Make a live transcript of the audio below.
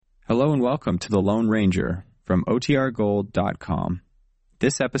Hello and welcome to The Lone Ranger from OTRGold.com.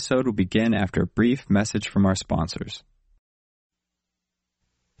 This episode will begin after a brief message from our sponsors.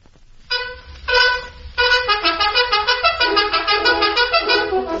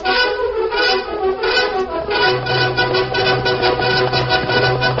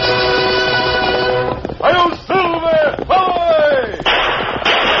 Hi-yo, Silver! Ahoy!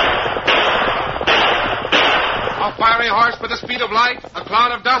 A fiery horse with the speed of light, a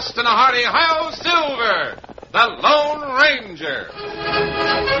cloud of dust, and a hearty hi-yo, Silver! The Lone Ranger!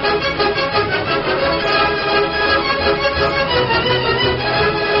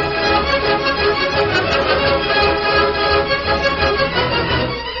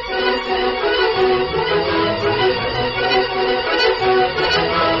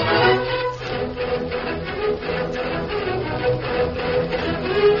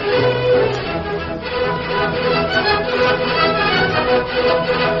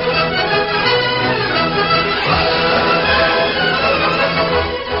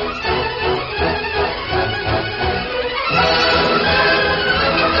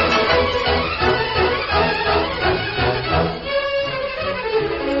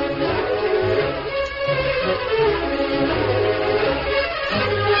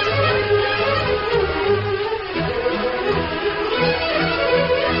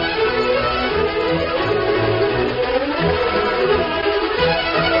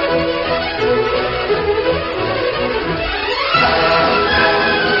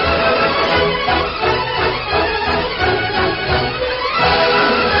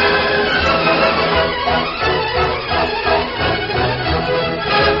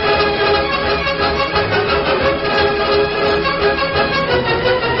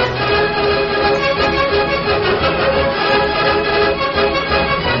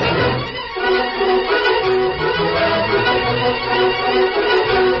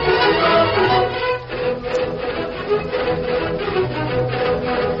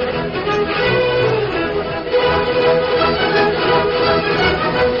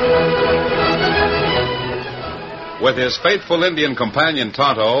 With his faithful Indian companion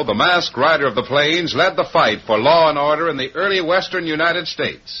Tonto, the masked rider of the plains led the fight for law and order in the early western United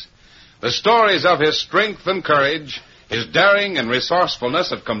States. The stories of his strength and courage, his daring and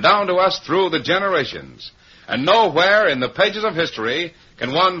resourcefulness have come down to us through the generations. And nowhere in the pages of history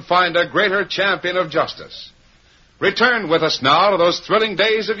can one find a greater champion of justice. Return with us now to those thrilling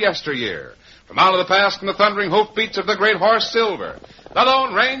days of yesteryear. From out of the past and the thundering hoofbeats of the great horse Silver, the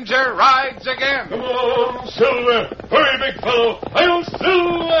Lone Ranger rides again. Come on, Silver! Hurry, big fellow! Hi-yo,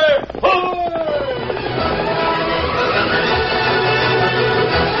 Silver! Ahoy!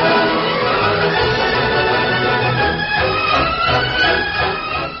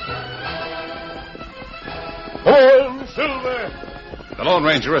 Come on, Silver! The Lone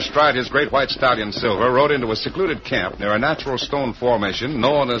Ranger, astride his great white stallion Silver, rode into a secluded camp near a natural stone formation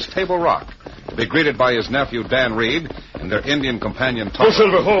known as Table Rock, to be greeted by his nephew Dan Reed and their Indian companion Tom. Oh,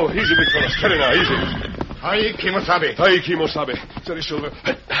 Silver, ho! Easy, big fellow. Steady now, easy. Hi, Kimosabe. Hi, Kimosabe. Steady, Silver.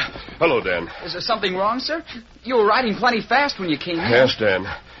 Hello, Dan. Is there something wrong, sir? You were riding plenty fast when you came in. Yes, Dan.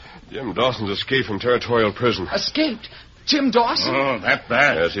 Jim Dawson's escaped from territorial prison. Escaped? Jim Dawson? Oh, that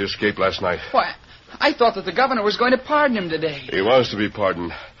bad? Yes, he escaped last night. Why, I thought that the governor was going to pardon him today. He was to be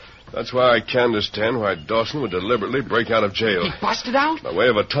pardoned. That's why I can't understand why Dawson would deliberately break out of jail. He busted out? By way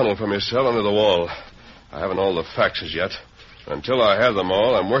of a tunnel from his cell under the wall. I haven't all the facts as yet. Until I have them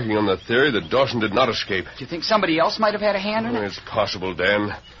all, I'm working on the theory that Dawson did not escape. Do you think somebody else might have had a hand in it? It's possible,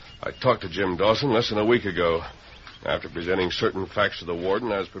 Dan. I talked to Jim Dawson less than a week ago. After presenting certain facts to the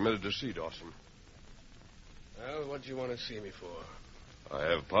warden, I was permitted to see Dawson. Well, what do you want to see me for? I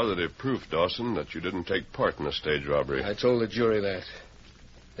have positive proof, Dawson, that you didn't take part in the stage robbery. I told the jury that.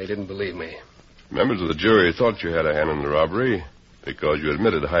 They didn't believe me. Members of the jury thought you had a hand in the robbery because you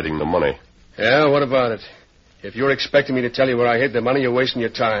admitted hiding the money. Yeah, what about it? If you're expecting me to tell you where I hid the money, you're wasting your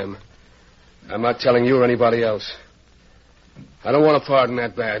time. I'm not telling you or anybody else. I don't want a pardon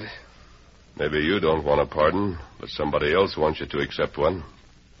that bad. Maybe you don't want a pardon, but somebody else wants you to accept one.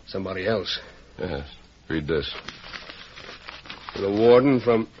 Somebody else? Yes. Read this. The warden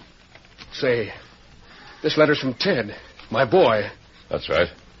from... Say, this letter's from Ted, my boy. That's right.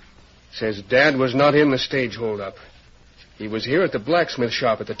 Says Dad was not in the stage holdup. He was here at the blacksmith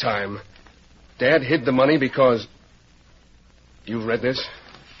shop at the time. Dad hid the money because... You've read this?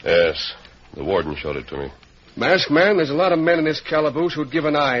 Yes. The warden showed it to me. Masked man, there's a lot of men in this calaboose who'd give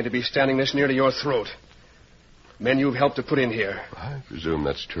an eye to be standing this near to your throat. Men you've helped to put in here. I presume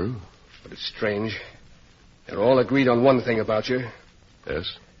that's true. But it's strange. They're all agreed on one thing about you.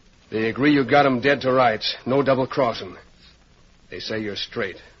 Yes? They agree you got 'em dead to rights. No double-crossing. They say you're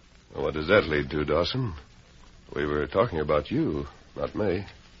straight. Well, what does that lead to, Dawson? We were talking about you, not me.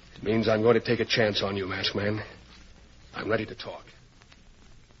 It means I'm going to take a chance on you, masked man. I'm ready to talk.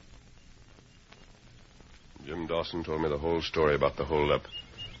 Jim Dawson told me the whole story about the holdup.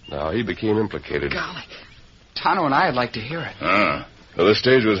 Now, he became implicated. Golly. Tonto and I'd like to hear it. Well, the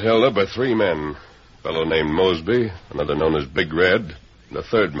stage was held up by 3 men. A fellow named Mosby, another known as Big Red, and a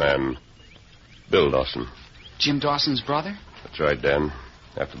third man, Bill Dawson. Jim Dawson's brother? That's right, Dan.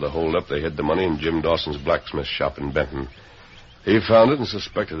 After the holdup, they hid the money in Jim Dawson's blacksmith shop in Benton. He found it and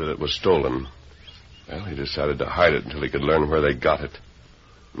suspected that it was stolen. Well, he decided to hide it until he could learn where they got it.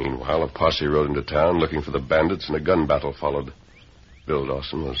 Meanwhile, a posse rode into town looking for the bandits, and a gun battle followed. Bill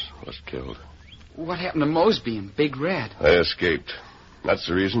Dawson was killed. What happened to Mosby and Big Red? They escaped. That's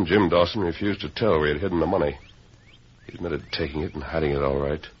the reason Jim Dawson refused to tell where he had hidden the money. He admitted taking it and hiding it all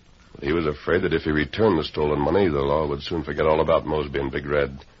right. But he was afraid that if he returned the stolen money, the law would soon forget all about Mosby and Big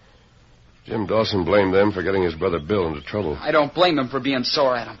Red. Jim Dawson blamed them for getting his brother Bill into trouble. I don't blame him for being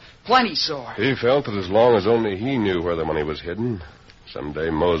sore at him. Plenty sore. He felt that as long as only he knew where the money was hidden, someday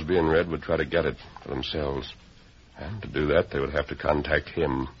Mosby and Red would try to get it for themselves. And to do that, they would have to contact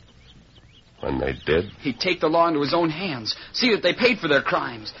him. When they did... He'd take the law into his own hands, see that they paid for their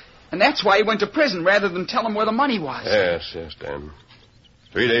crimes. And that's why he went to prison rather than tell them where the money was. Yes, Dan.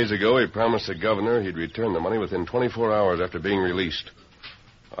 3 days ago, he promised the governor he'd return the money within 24 hours after being released.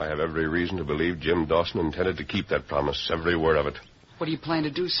 I have every reason to believe Jim Dawson intended to keep that promise, every word of it. What do you plan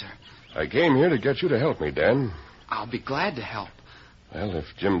to do, sir? I came here to get you to help me, Dan. I'll be glad to help. Well, if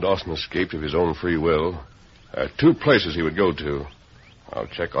Jim Dawson escaped of his own free will, there are 2 places he would go to. I'll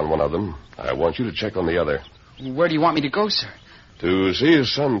check on one of them. I want you to check on the other. Where do you want me to go, sir? To see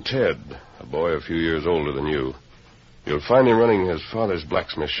his son, Ted, a boy a few years older than you. You'll find him running his father's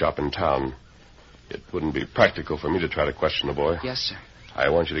blacksmith shop in town. It wouldn't be practical for me to try to question the boy. Yes, sir. I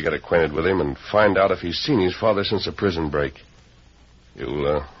want you to get acquainted with him and find out if he's seen his father since the prison break.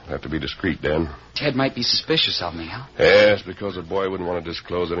 You'll have to be discreet, Dan. Ted might be suspicious of me, huh? Yes, because the boy wouldn't want to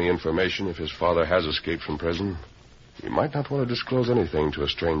disclose any information if his father has escaped from prison. He might not want to disclose anything to a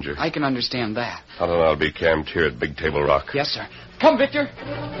stranger. I can understand that. Tonto and I'll be camped here at Big Table Rock. Yes, sir. Come, Victor.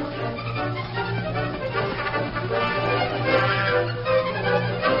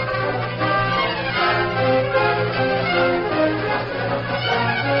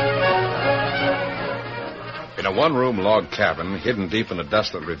 In a one-room log cabin hidden deep in a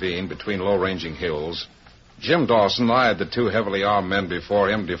desolate ravine between low-ranging hills, Jim Dawson eyed the 2 heavily armed men before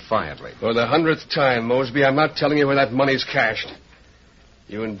him defiantly. For the 100th time, Mosby, I'm not telling you where that money's cached.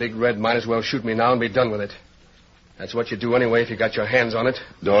 You and Big Red might as well shoot me now and be done with it. That's what you do anyway if you got your hands on it.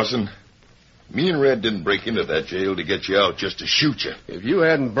 Dawson, me and Red didn't break into that jail to get you out, just to shoot you. If you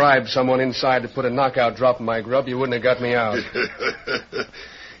hadn't bribed someone inside to put a knockout drop in my grub, you wouldn't have got me out.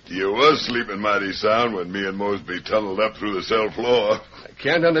 You was sleeping mighty sound when me and Mosby tunneled up through the cell floor. I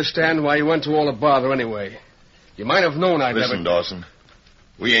can't understand why you went to all the bother anyway. You might have known I'd Listen, Dawson,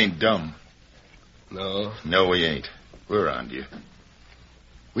 we ain't dumb. No? No, we ain't. We're on you.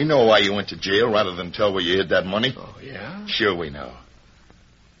 We know why you went to jail rather than tell where you hid that money. Oh, yeah? Sure we know.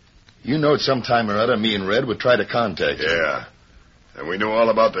 You know sometime or other me and Red would try to contact you. Yeah. And we knew all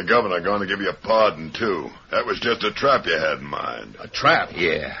about the governor going to give you a pardon, too. That was just a trap you had in mind. A trap?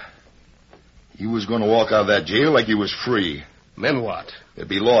 Yeah. You was going to walk out of that jail like you was free. Then what? There'd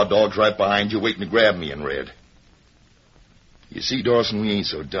be law dogs right behind you waiting to grab me and Red. You see, Dawson, we ain't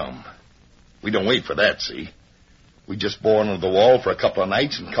so dumb. We don't wait for that, see? We just bore under the wall for a couple of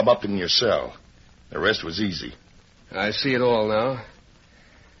nights and come up in your cell. The rest was easy. I see it all now.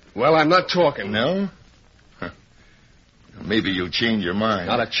 Well, I'm not talking. No? Huh. Maybe you'll change your mind.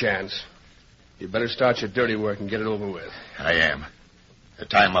 Not a chance. You better start your dirty work and get it over with. I am.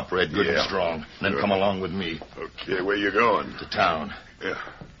 Tie him up, Red, good and Yeah. strong. Then come along with me. Okay, where you going? To town. Yeah.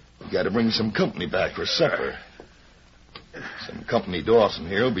 We got to bring some company back for supper. Some company Dawson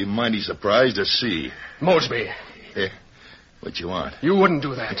here will be mighty surprised to see. Mosby. What you want? You wouldn't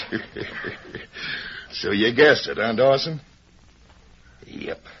do that. So you guessed it, huh, Dawson?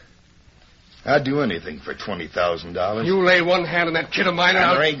 Yep. I'd do anything for $20,000. You lay one hand on that kid of mine,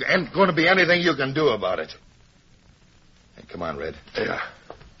 and there ain't going to be anything you can do about it. Hey, come on, Red. Yeah.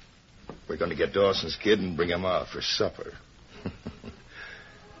 We're going to get Dawson's kid and bring him out for supper.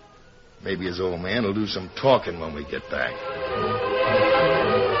 Maybe his old man will do some talking when we get back.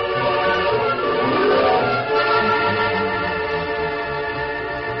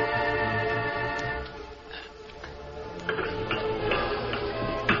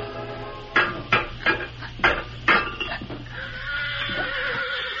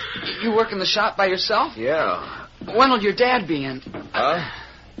 You work in the shop by yourself? Yeah. When'll your dad be in? Huh?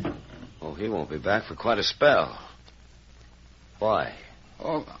 He won't be back for quite a spell. Why?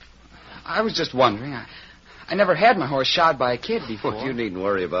 Oh, I was just wondering. I never had my horse shod by a kid before. Well, you needn't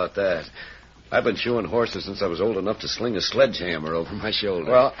worry about that. I've been shoeing horses since I was old enough to sling a sledgehammer over my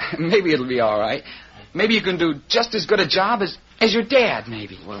shoulder. Well, maybe it'll be all right. Maybe you can do just as good a job as your dad,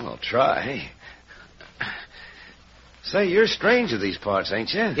 maybe. Well, I'll try. Say, you're strange to these parts,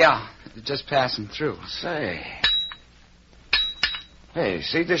 ain't you? Yeah, just passing through. Say. Hey,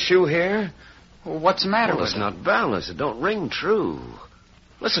 see this shoe here? Well, what's the matter with it's it? not balanced. It don't ring true.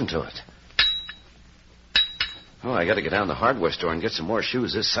 Listen to it. Oh, I got to get down to the hardware store and get some more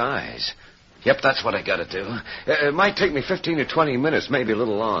shoes this size. Yep, that's what I got to do. It might take me 15 or 20 minutes, maybe a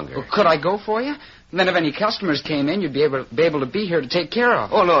little longer. Well, could I go for you? And then if any customers came in, you'd be able to be here to take care of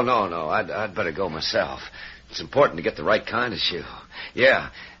them. Oh, no. I'd better go myself. It's important to get the right kind of shoe. Yeah.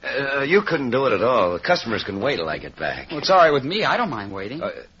 You couldn't do it at all. The customers can wait till I get back. Well, it's all right with me. I don't mind waiting.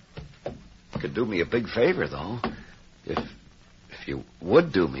 Could do me a big favor, though. If you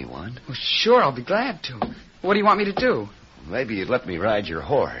would do me one. Well, sure, I'll be glad to. What do you want me to do? Maybe you'd let me ride your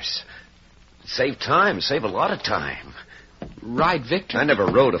horse. Save time. Save a lot of time. Ride Victor? I never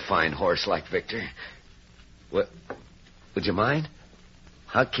rode a fine horse like Victor. What? Would you mind?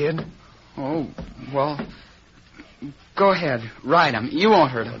 Huh, kid? Oh, well, go ahead. Ride him. You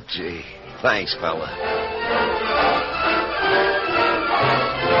won't hurt him. Oh, gee. Thanks, fella.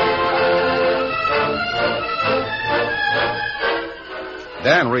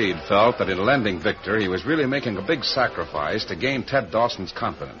 Dan Reed felt that in lending Victor, he was really making a big sacrifice to gain Ted Dawson's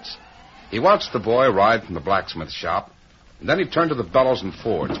confidence. He watched the boy ride from the blacksmith shop, and then he turned to the bellows and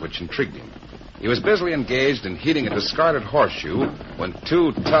fords, which intrigued him. He was busily engaged in heating a discarded horseshoe when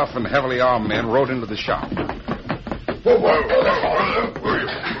two tough and heavily armed men rode into the shop. Whoa.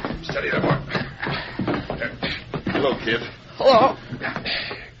 Steady there, boy. Hello, kid. Hello.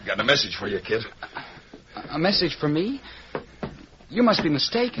 Got a message for you, kid. A message for me? You must be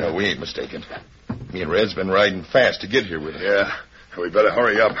mistaken. No, we ain't mistaken. Me and Red's been riding fast to get here with you. Yeah, we better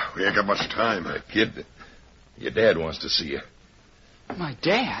hurry up. We ain't got much time. Kid, your dad wants to see you. My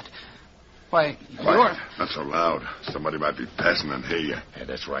dad? Why, Quiet. Not so loud. Somebody might be passing and hear you. Yeah,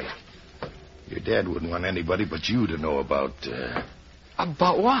 that's right. Your dad wouldn't want anybody but you to know about...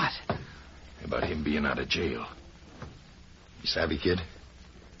 About what? About him being out of jail. You savvy, kid?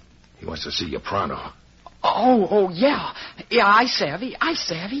 He wants to see you pronto. Oh, yeah. Yeah, I savvy.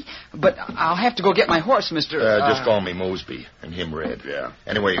 But I'll have to go get my horse, Mr. Just call me Mosby, and him Red. Yeah.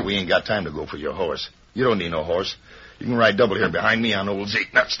 Anyway, we ain't got time to go for your horse. You don't need no horse. You can ride double here behind me on old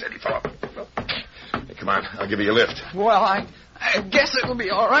Zeke. Now, steady, fella. Hey, come on, I'll give you a lift. Well, I guess it'll be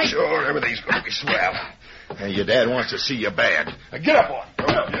all right. Sure, everything's going to be swell. And your dad wants to see you bad. Now, get up, boy.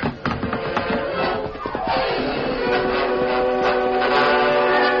 Go up, yeah.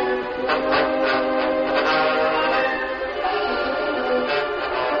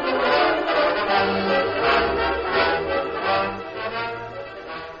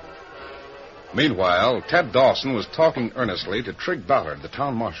 Meanwhile, Ted Dawson was talking earnestly to Trig Ballard, the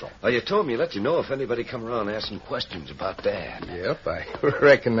town marshal. You told me let you know if anybody come around asking questions about Dad. Yep, I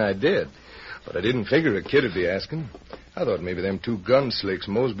reckon I did. But I didn't figure a kid would be asking. I thought maybe them two gun slicks,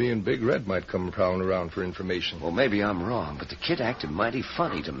 Mosby and Big Red, might come prowling around for information. Well, maybe I'm wrong, but the kid acted mighty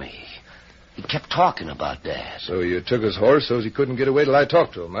funny to me. He kept talking about Dad. So you took his horse so he couldn't get away till I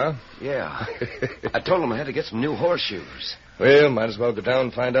talked to him, huh? Yeah. I told him I had to get some new horseshoes. Well, might as well go down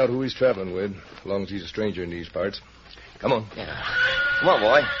and find out who he's traveling with, as long as he's a stranger in these parts. Come on. Yeah. Come on,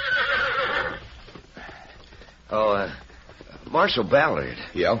 boy. Oh, Marshal Ballard.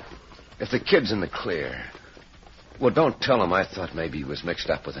 Yeah? If the kid's in the clear, well, don't tell him I thought maybe he was mixed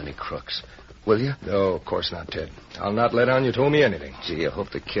up with any crooks. Will you? No, of course not, Ted. I'll not let on you told me anything. Gee, I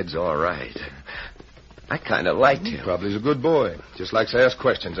hope the kid's all right. I kind of liked him. Probably he's a good boy. Just likes to ask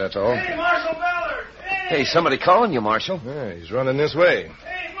questions, that's all. Hey, Marshal Ballard! Hey, somebody calling you, Marshal. Yeah, he's running this way.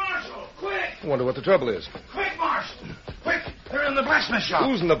 Hey, Marshal, quick! I wonder what the trouble is. Quick, Marshal! Quick! They're in the blacksmith shop.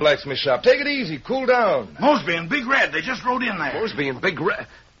 Who's in the blacksmith shop? Take it easy. Cool down. Mosby and Big Red. They just rode in there. Mosby and Big Red.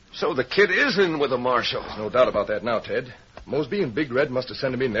 So the kid is in with the Marshal. There's no doubt about that now, Ted. Mosby and Big Red must have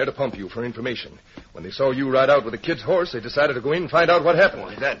sent him in there to pump you for information. When they saw you ride out with the kid's horse, they decided to go in and find out what happened.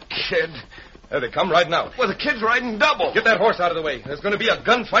 Boy, that kid. There they come riding out. Well, the kid's riding double. Get that horse out of the way. There's going to be a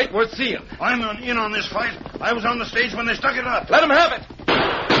gunfight worth seeing. I'm in on this fight. I was on the stage when they stuck it up. Let him have it.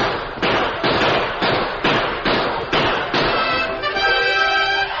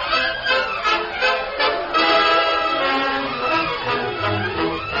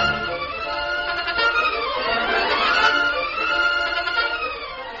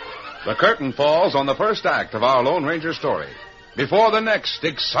 The curtain falls on the first act of our Lone Ranger story. Before the next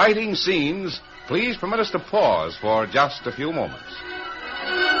exciting scenes, please permit us to pause for just a few moments.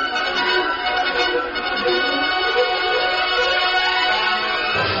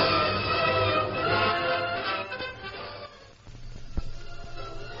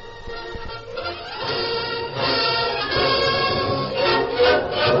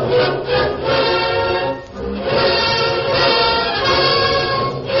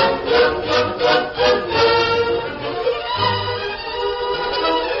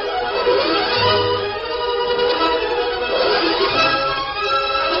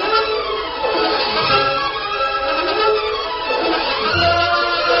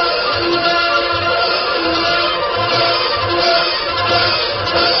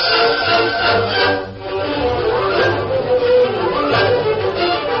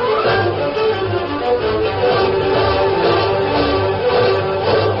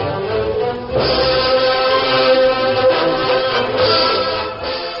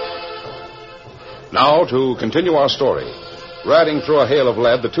 Now, to continue our story. Riding through a hail of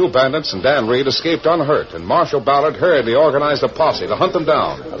lead, the two bandits and Dan Reed escaped unhurt, and Marshal Ballard hurriedly organized a posse to hunt them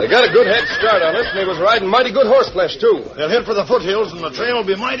down. They got a good head start on us, and he was riding mighty good horseflesh, too. They'll head for the foothills, and the trail will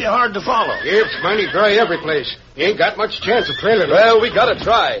be mighty hard to follow. It's mighty dry every place. You ain't got much chance of trailing them. Well, we gotta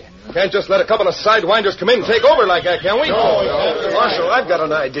try. Can't just let a couple of sidewinders come in and take over like that, can we? No. Marshal, I've got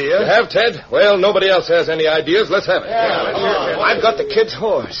an idea. You have, Ted? Well, nobody else has any ideas. Let's have it. I've got the kid's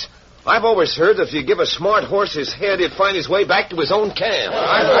horse. I've always heard that if you give a smart horse his head, he'd find his way back to his own camp.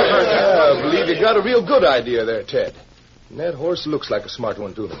 I've heard that. I believe you got a real good idea there, Ted. And that horse looks like a smart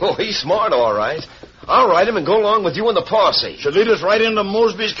one, too. Oh, he's smart, all right. I'll ride him and go along with you and the posse. Should lead us right into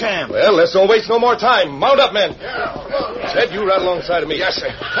Mosby's camp. Well, let's don't waste no more time. Mount up, men. Ted, you ride alongside of me. Yes, sir.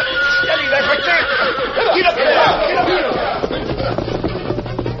 Steady there, Victor. Get up here. Get up here.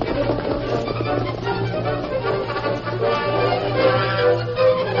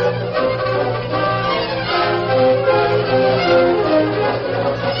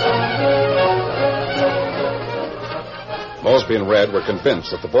 Mosby and Red were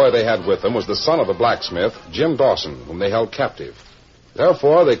convinced that the boy they had with them was the son of the blacksmith, Jim Dawson, whom they held captive.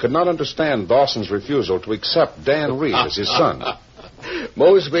 Therefore, they could not understand Dawson's refusal to accept Dan Reed as his son.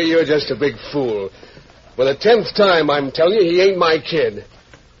 Mosby, you're just a big fool. For the 10th time, I'm telling you, he ain't my kid.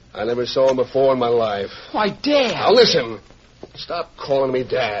 I never saw him before in my life. Why, Dad. Now, listen. Stop calling me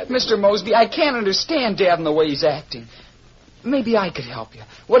Dad. Mr. Mosby, I can't understand Dad and the way he's acting. Maybe I could help you.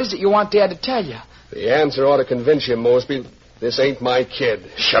 What is it you want Dad to tell you? The answer ought to convince you, Mosby. This ain't my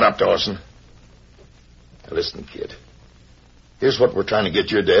kid. Shut up, Dawson. Now, listen, kid. Here's what we're trying to get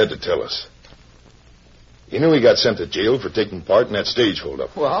your dad to tell us. You knew he got sent to jail for taking part in that stage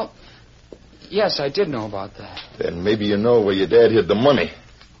holdup. Well, yes, I did know about that. Then maybe you know where your dad hid the money.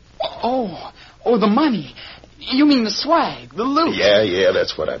 Oh, the money. You mean the swag, the loot. Yeah,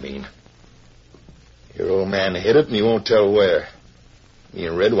 that's what I mean. Your old man hid it, and he won't tell where. Me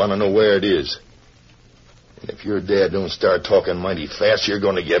and Red want to know where it is. And if your dad don't start talking mighty fast, you're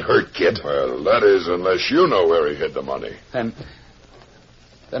going to get hurt, kid. Well, that is unless you know where he hid the money. Then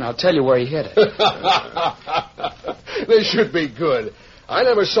I'll tell you where he hid it. This should be good. I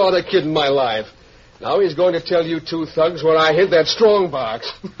never saw that kid in my life. Now he's going to tell you two thugs where I hid that strong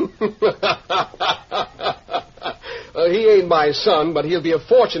box. Well, he ain't my son, but he'll be a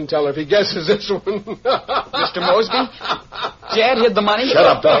fortune teller if he guesses this one. Mr. Mosby, Dad hid the money. Shut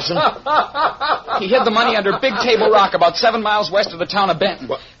up, Dawson. He hid the money under Big Table Rock, about 7 miles west of the town of Benton.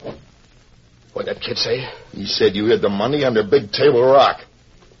 What'd that kid say? He said you hid the money under Big Table Rock.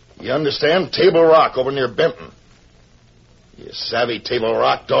 You understand? Table Rock over near Benton. You savvy Table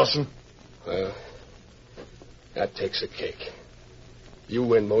Rock, Dawson? Well, that takes a cake. You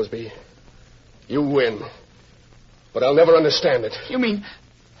win, Mosby. You win. But I'll never understand it. You mean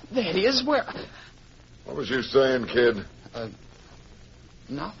that is where... What was you saying, kid?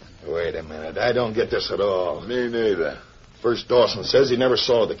 Nothing. Wait a minute. I don't get this at all. Me neither. First, Dawson says he never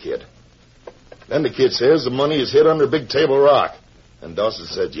saw the kid. Then the kid says the money is hid under Big Table Rock. And Dawson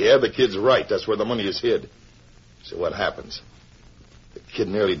says, yeah, the kid's right. That's where the money is hid. So what happens? The kid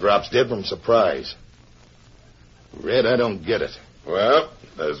nearly drops dead from surprise. Red, I don't get it. Well,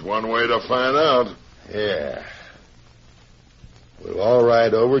 there's one way to find out. Yeah. We'll all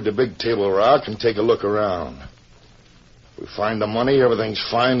ride over to Big Table Rock and take a look around. If we find the money, everything's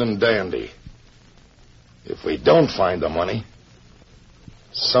fine and dandy. If we don't find the money,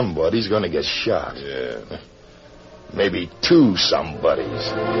 somebody's going to get shot. Yeah. Maybe two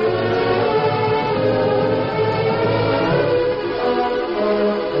somebodies.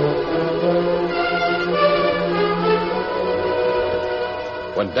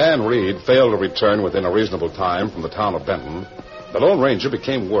 When Dan Reed failed to return within a reasonable time from the town of Benton, the Lone Ranger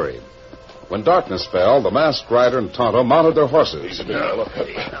became worried. When darkness fell, the masked rider and Tonto mounted their horses. Come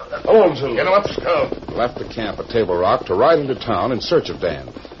on, Silver. Get him up, Scout. Left the camp at Table Rock to ride into town in search of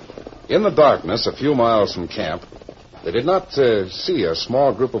Dan. In the darkness, a few miles from camp, they did not see a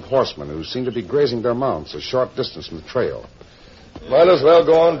small group of horsemen who seemed to be grazing their mounts a short distance from the trail. Might as well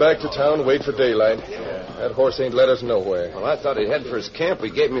go on back to town and wait for daylight. That horse ain't led us nowhere. Well, I thought he'd head for his camp. We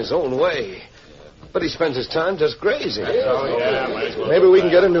gave him his own way. But he spends his time just grazing. Maybe we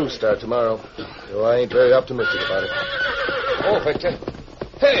can get a new start tomorrow. Though I ain't very optimistic about it. Oh, Victor.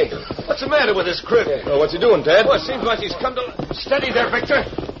 Hey, what's the matter with this crib? Oh, what's he doing, Ted? Well, it seems like he's come to... Steady there, Victor.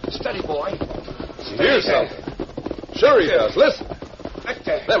 Steady, boy. He hears something. Sure he does. Listen.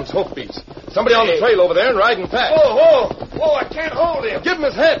 Victor. Them's hoofbeats. Somebody on the trail over there and riding fast. Whoa, I can't hold him. Give him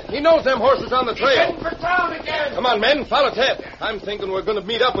his head. He knows them horses on the trail. He's heading for town again. Come on, men. Follow Ted. I'm thinking we're going to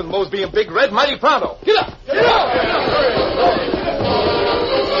meet up with Mosby and Big Red mighty pronto. Get up. Get up.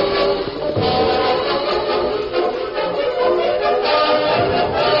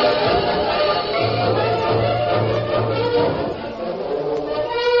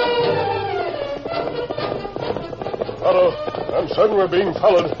 Otto, I'm certain we're being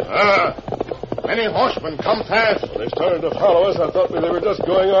followed. Many horsemen come fast. They started to follow us. I thought they were just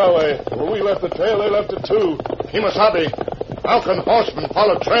going our way. When we left the trail, they left it too. Kimasabi, how can horsemen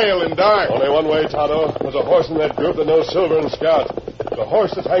follow trail in dark? Only one way, Tonto. There's a horse in that group that knows Silver and Scout. The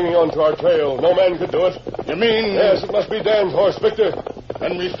horse that's hanging on to our trail. No man could do it. You mean... Yes, it must be Dan's horse, Victor.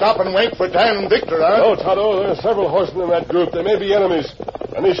 Then we stop and wait for Dan and Victor, huh? No, Tonto, there are several horsemen in that group. They may be enemies.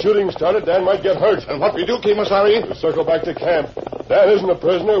 Any shooting started, Dan might get hurt. And what we do, Kimasabi? We circle back to camp. Dan isn't a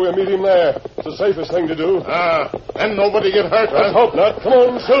prisoner. We'll meet him there. It's the safest thing to do. And nobody get hurt, Let's hope not. Come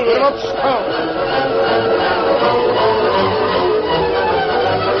on, Silver. Get him up, Scout.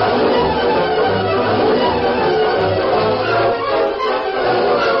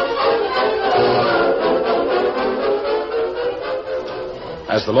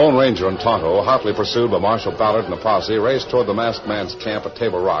 As the Lone Ranger and Tonto, hotly pursued by Marshal Ballard and the posse, raced toward the masked man's camp at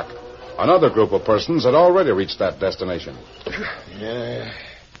Table Rock, another group of persons had already reached that destination. Yeah.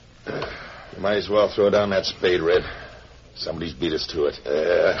 You might as well throw down that spade, Red. Somebody's beat us to it.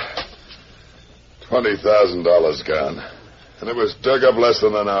 $20,000 gone. And it was dug up less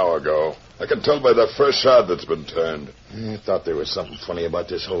than an hour ago. I can tell by the first shot that's been turned. I thought there was something funny about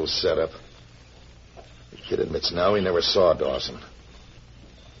this whole setup. The kid admits now he never saw Dawson.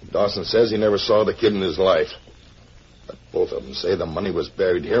 Dawson says he never saw the kid in his life. But both of them say the money was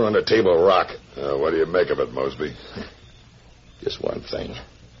buried here under Table Rock. What do you make of it, Mosby? Just one thing.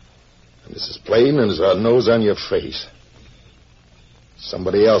 And this is plain as a nose on your face.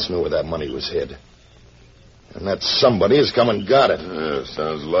 Somebody else knew where that money was hid. And that somebody has come and got it.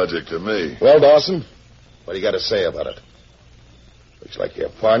 Sounds logic to me. Well, Dawson, what do you got to say about it? Looks like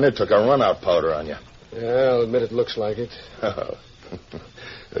your partner took a run-out powder on you. Yeah, I'll admit it looks like it.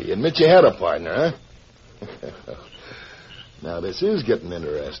 You admit you had a partner, huh? Now, this is getting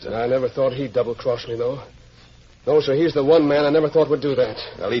interesting. I never thought he'd double-cross me, though. No, sir, he's the one man I never thought would do that.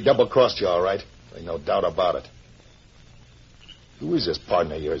 Well, he double-crossed you, all right. Ain't no doubt about it. Who is this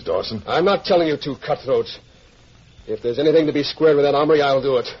partner of yours, Dawson? I'm not telling you two cutthroats. If there's anything to be squared with that hombre, I'll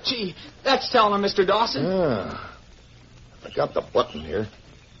do it. Gee, that's telling him, Mr. Dawson. I got the button here.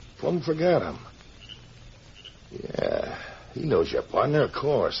 Plumb forgot him. Yeah, he knows your partner, of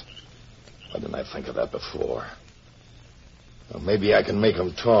course. Why didn't I think of that before? Well, maybe I can make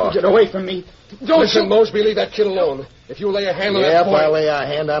him talk. Get away from me. Don't Listen, Mosby, leave that kid alone. If you lay a hand on that if boy... I lay a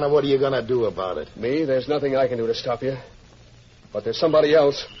hand on him, what are you going to do about it? Me? There's nothing I can do to stop you. But there's somebody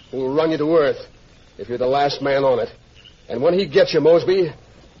else who will run you to earth if you're the last man on it. And when he gets you, Mosby,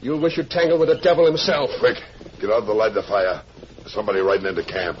 you'll wish you'd tangled with the devil himself. Quick, get out the light the fire. There's somebody riding into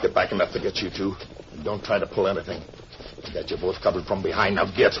camp. Get back enough to get you two. And don't try to pull anything. I got you both covered from behind. Now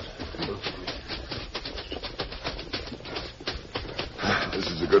get. This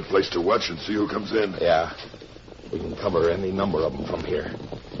is a good place to watch and see who comes in. Yeah. We can cover any number of them from here.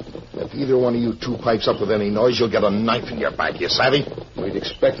 If either one of you two pipes up with any noise, you'll get a knife in your back, you savvy? We'd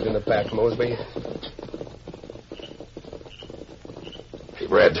expect it in the back, Mosby. Hey,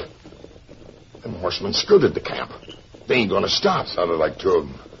 Red. Them horsemen skirted the camp. They ain't gonna stop. Sounded like two of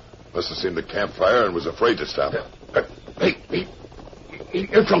them. Must have seen the campfire and was afraid to stop. Hey,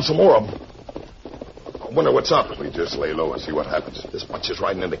 here comes some more of them. I wonder what's up. We just lay low and see what happens. This bunch is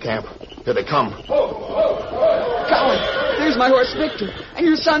riding into camp. Here they come. Golly, there's my horse Victor, and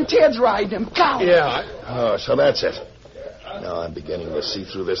your son Ted's riding him. Golly. Yeah. Oh, so that's it. Now I'm beginning to see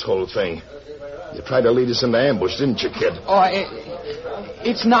through this whole thing. You tried to lead us into ambush, didn't you, kid? Oh,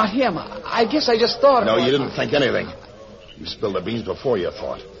 it's not him. I guess I just thought... No, you didn't think anything. You spilled the beans before you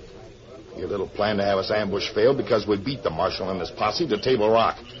thought. Your little plan to have us ambush failed because we beat the marshal and his posse to Table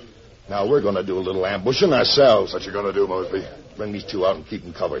Rock. Now we're going to do a little ambushing ourselves. What you going to do, Mosby? Bring these two out and keep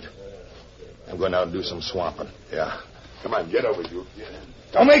them covered. I'm going out and do some swamping. Yeah. Come on, get over, you.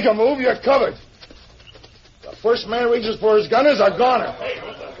 Don't make a move. You're covered. The first man reaches for his gun is a goner. Hey,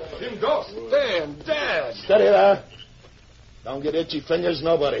 Jim Dawson. Dan, Dad. Steady there. Don't get itchy fingers,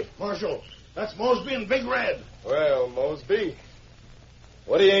 nobody. Marshal, that's Mosby and Big Red. Well, Mosby,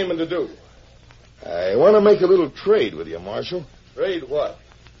 what are you aiming to do? I want to make a little trade with you, Marshal. Trade what?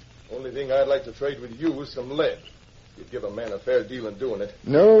 Only thing I'd like to trade with you is some lead. You'd give a man a fair deal in doing it.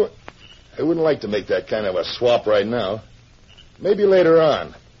 No, I wouldn't like to make that kind of a swap right now. Maybe later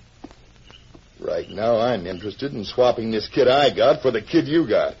on. Right now, I'm interested in swapping this kid I got for the kid you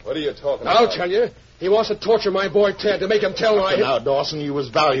got. What are you talking about? I'll tell you. He wants to torture my boy Ted to make him tell why... Now, Dawson, you was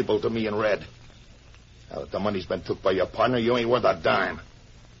valuable to me and Red. Now that the money's been took by your partner, you ain't worth a dime.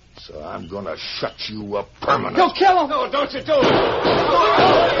 So I'm going to shut you up permanent. Go kill him! No, don't you do it!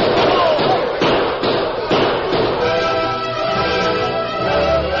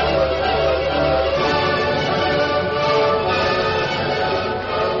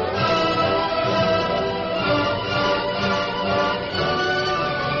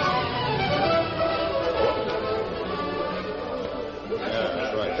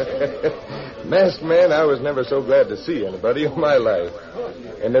 Masked man, I was never so glad to see anybody in my life.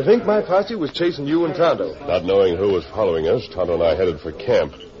 And to think my posse was chasing you and Tonto. Not knowing who was following us, Tonto and I headed for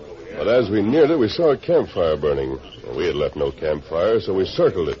camp. But as we neared it, we saw a campfire burning. We had left no campfire, so we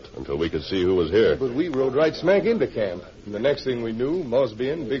circled it until we could see who was here. But we rode right smack into camp. And the next thing we knew, Mosby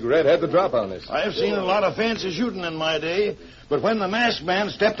and Big Red had the drop on us. I've seen a lot of fancy shooting in my day, but when the masked man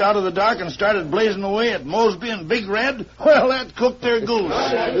stepped out of the dark and started blazing away at Mosby and Big Red, well, that cooked their goose.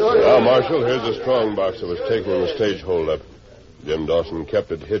 Now, Marshal, here's the strong box that was taken in the stage holdup. Jim Dawson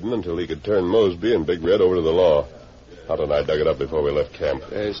kept it hidden until he could turn Mosby and Big Red over to the law. Tonto and I dug it up before we left camp.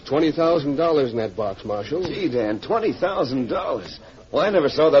 There's $20,000 in that box, Marshal. Gee, Dan, $20,000. Well, I never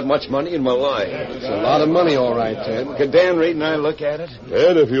saw that much money in my life. It's a lot of money, all right, Ted. Could Dan Reed and I look at it?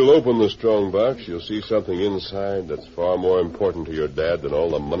 And if you'll open the strong box, you'll see something inside that's far more important to your dad than all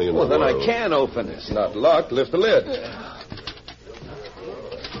the money in the world. Well, then I can open it. It's not locked. Lift the lid.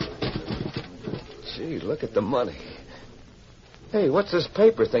 Gee, look at the money. Hey, what's this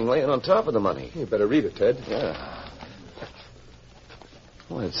paper thing laying on top of the money? You better read it, Ted. Yeah.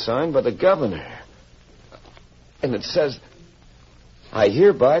 Well, it's signed by the governor. And it says, I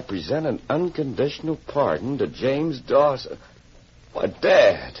hereby present an unconditional pardon to James Dawson. Why,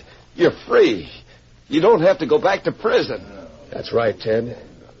 Dad, you're free. You don't have to go back to prison. That's right, Ted.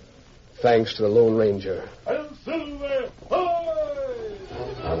 Thanks to the Lone Ranger. El Silver, hoy!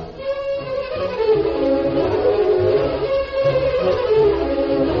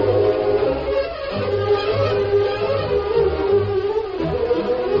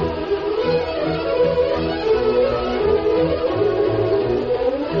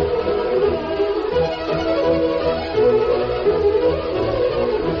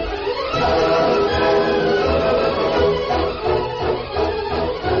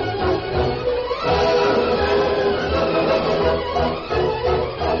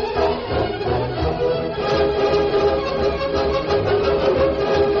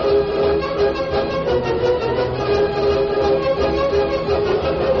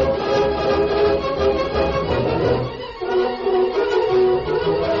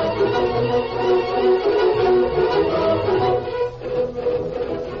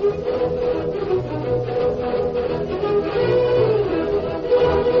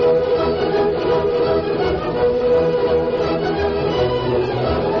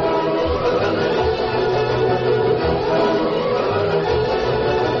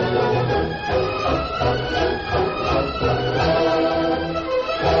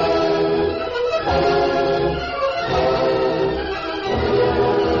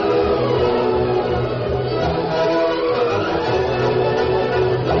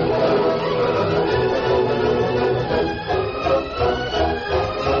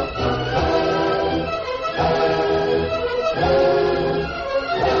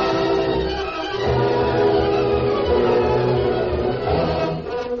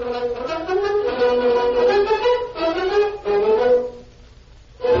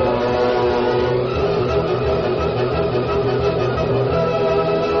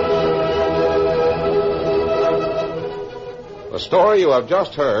 The story you have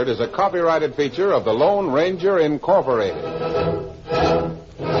just heard is a copyrighted feature of the Lone Ranger Incorporated.